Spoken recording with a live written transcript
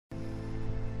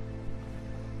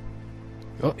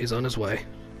Oh, he's on his way.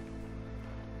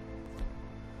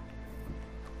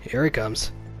 Here he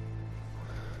comes.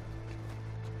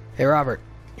 Hey, Robert,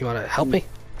 you want to help me?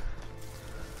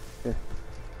 Yeah.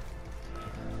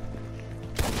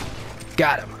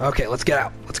 Got him. Okay, let's get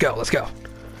out. Let's go, let's go.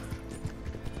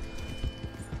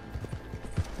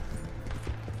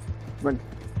 Run.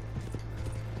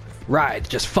 Ride,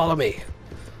 just follow me.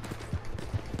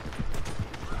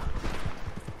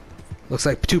 Looks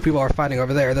like two people are fighting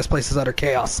over there. This place is utter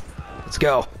chaos. Let's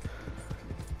go.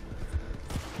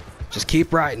 Just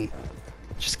keep riding.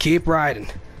 Just keep riding.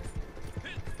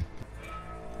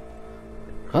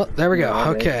 Oh, there we go.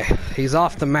 Okay. He's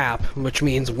off the map, which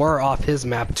means we're off his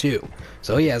map too.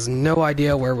 So he has no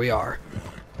idea where we are.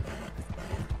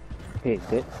 Hey,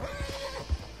 good.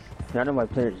 I don't know why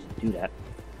players do that.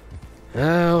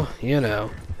 Oh, you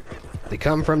know. They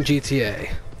come from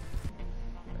GTA.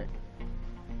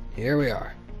 Here we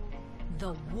are.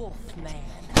 The Wolf Man.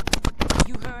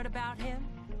 You heard about him?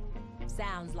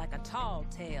 Sounds like a tall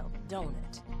tale, don't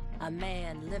it? A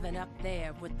man living up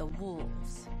there with the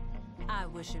wolves. I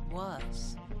wish it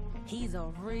was. He's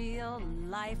a real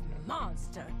life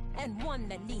monster, and one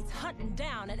that needs hunting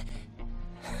down and...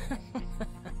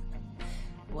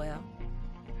 Well,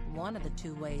 one of the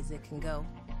two ways it can go.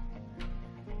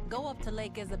 Go up to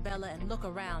Lake Isabella and look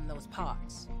around those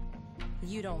parts.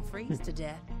 You don't freeze to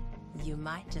death, you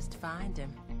might just find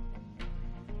him.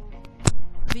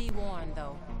 Be warned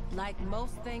though, like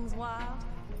most things wild,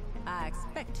 I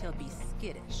expect he'll be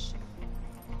skittish.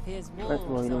 His wolves,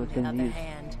 on the other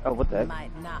hand, what the heck?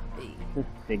 might not be.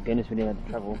 Thank goodness we didn't have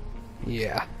to travel.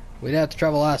 Yeah. We didn't have to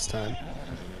travel last time.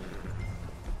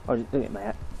 Oh, just look at my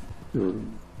hat.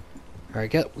 Alright,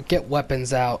 get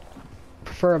weapons out.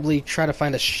 Preferably try to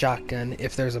find a shotgun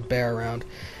if there's a bear around.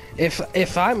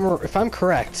 If I'm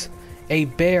correct, a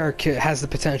bear has the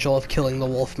potential of killing the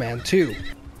Wolfman too.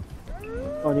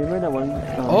 Oh, do you remember that one?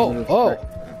 Oh!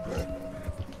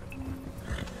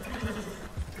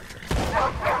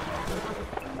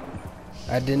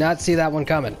 I did not see that one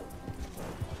coming.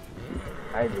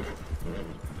 I did.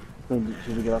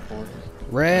 Should we get off horses?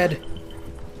 Red.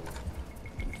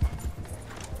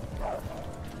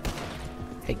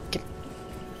 Hey, get...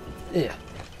 Yeah.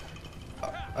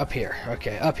 Up here.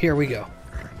 Okay, up here we go.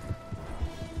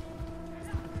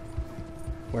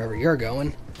 Wherever you're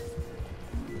going.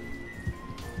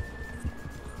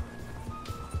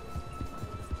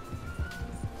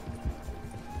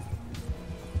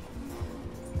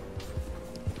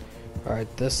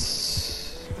 Alright,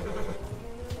 this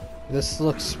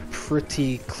looks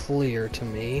pretty clear to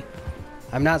me.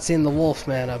 I'm not seeing the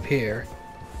Wolfman up here.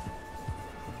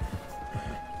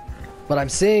 But I'm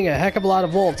seeing a heck of a lot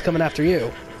of wolves coming after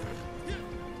you.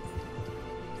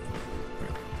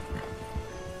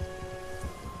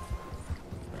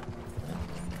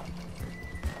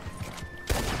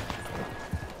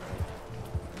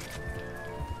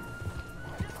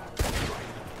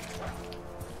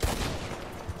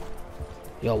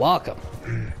 You're welcome.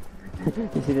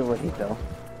 You see the way he fell?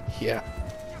 Yeah.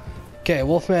 Okay,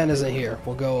 Wolfman isn't here.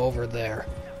 We'll go over there.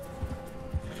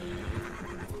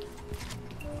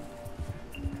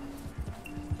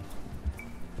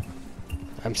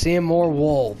 I'm seeing more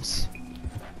wolves.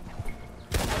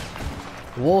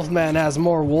 Wolfman has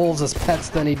more wolves as pets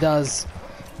than he does...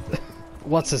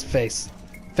 What's his face?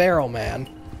 Feral Man.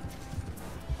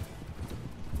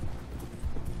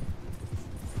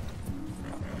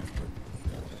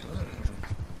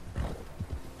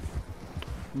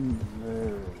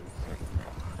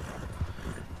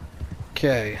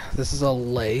 Okay, this is a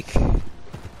lake.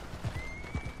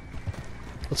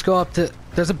 Let's go up to...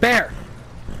 There's a bear!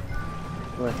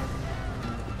 Where?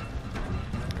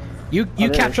 You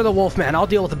capture the Wolfman, I'll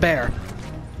deal with the bear.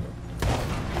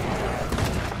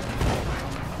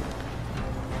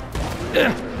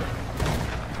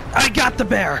 I got the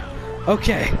bear!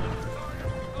 Okay.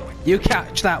 You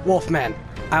catch that Wolfman.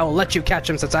 I will let you catch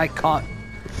him since I caught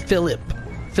Philippe.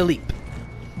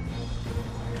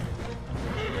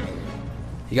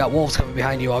 You got wolves coming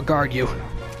behind you, I'll guard you.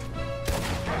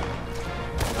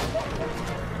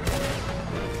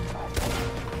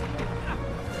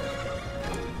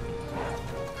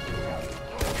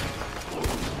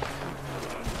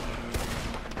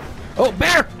 Oh,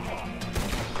 bear!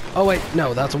 Oh wait,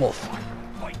 no, that's a wolf.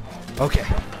 Okay.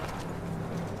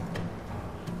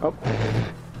 Oh.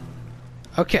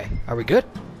 Okay, are we good?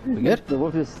 We good? The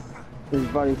wolf is... His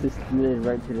body's just committed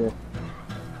right to the...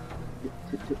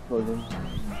 towards him.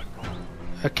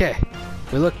 Okay,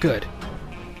 we look good.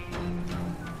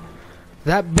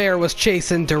 That bear was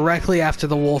chasing directly after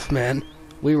the Wolfman.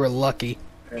 We were lucky.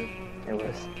 It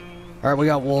was. Alright, we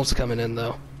got wolves coming in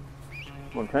though.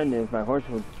 Well, I'm trying to, if my horse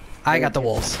would... I got the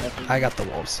wolves. I got the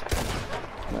wolves.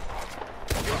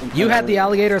 You had the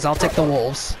alligators, I'll take the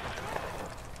wolves.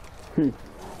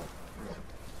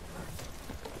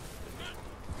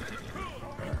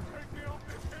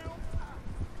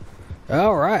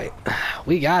 Alright.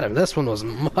 We got him. This one was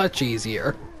much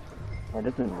easier. Oh,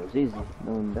 this one was easy.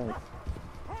 No one died.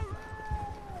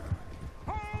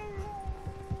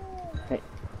 Hey.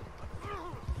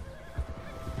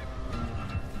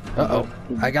 Uh-oh.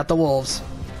 I got the wolves.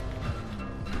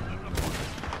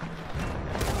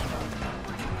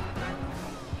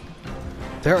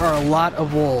 There are a lot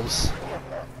of wolves.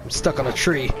 I'm stuck on a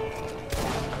tree.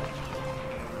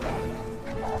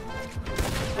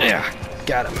 Yeah,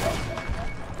 got him.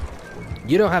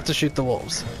 You don't have to shoot the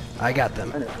wolves. I got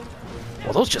them.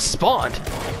 Well, those just spawned.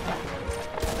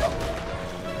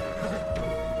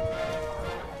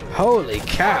 Holy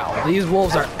cow, these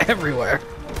wolves are everywhere.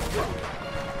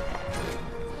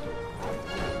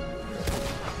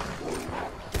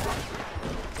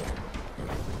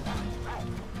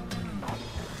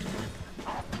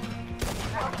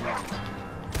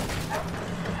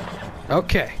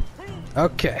 Okay.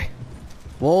 Okay.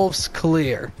 Wolves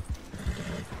clear.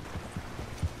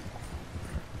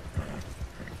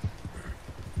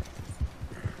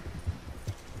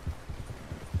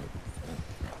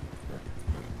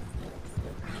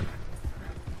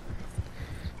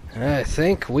 I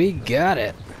think we got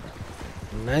it.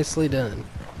 Nicely done.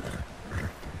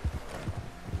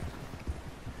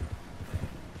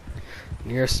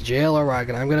 Nearest jail or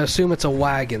wagon? I'm gonna assume it's a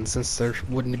wagon since there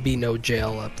wouldn't be no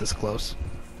jail up this close.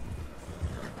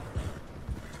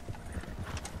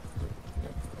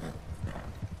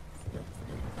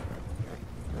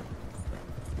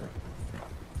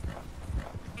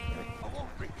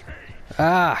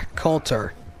 Ah,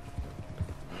 Coulter.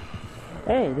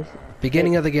 Hey, this...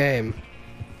 Beginning of the game.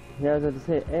 Yeah, I was about to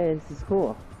say, hey, this is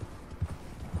cool.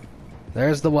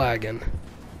 There's the wagon.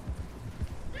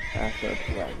 Ah, so it's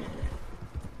the wagon.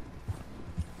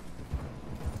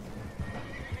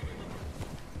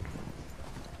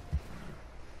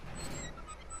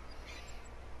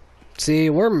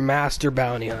 See, we're master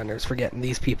bounty hunters for getting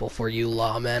these people for you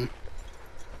lawmen.